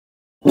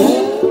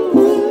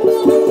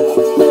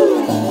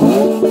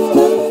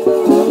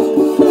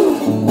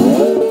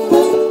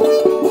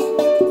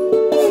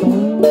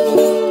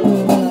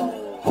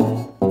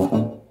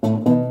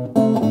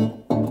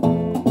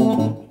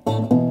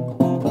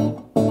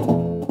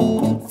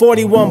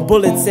41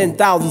 bullets and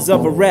thousands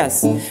of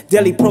arrests.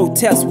 Daily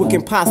protests, what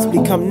can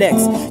possibly come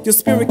next? Your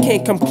spirit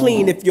can't come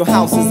clean if your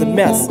house is a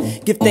mess.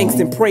 Give thanks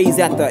and praise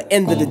at the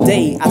end of the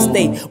day. I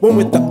stay one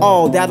with the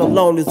all, that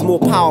alone is more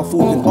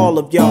powerful than all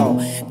of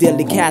y'all.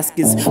 Deadly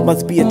caskets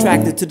must be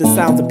attracted to the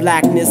sounds of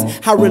blackness.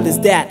 How real is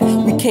that?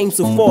 We came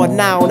so far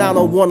now and I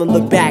don't wanna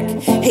look back.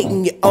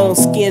 Hating your own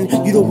skin,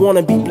 you don't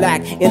wanna be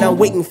black. And I'm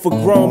waiting for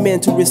grown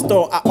men to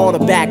restore our order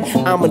back.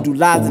 I'ma do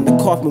lies in the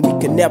coffin, we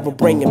can never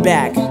bring it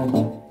back.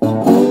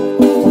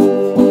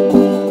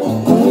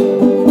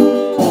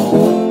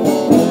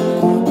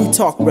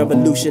 Talk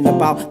revolution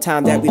about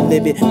time that we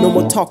live in. No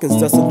more talking's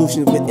the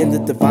solution within the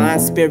divine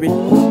spirit.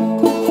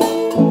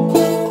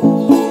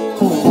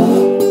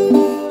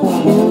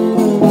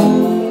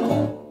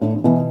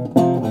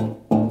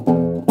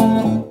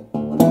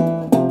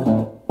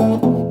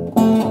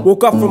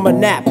 Woke up from a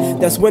nap,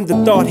 that's when the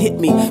thought hit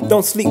me.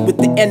 Don't sleep with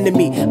the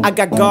enemy, I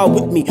got God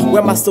with me.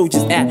 Where my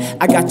soldiers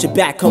at? I got your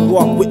back, come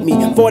walk with me.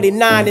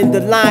 49 in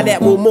the line,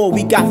 that will more,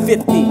 we got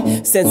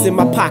 50 cents in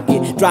my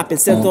pocket, dropping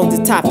cents on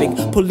the topic.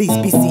 Police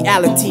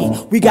bestiality,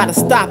 we gotta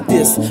stop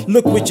this.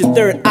 Look with your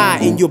third eye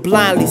and you'll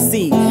blindly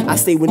see. I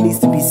say what needs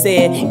to be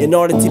said in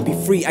order to be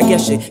free. I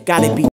guess you gotta be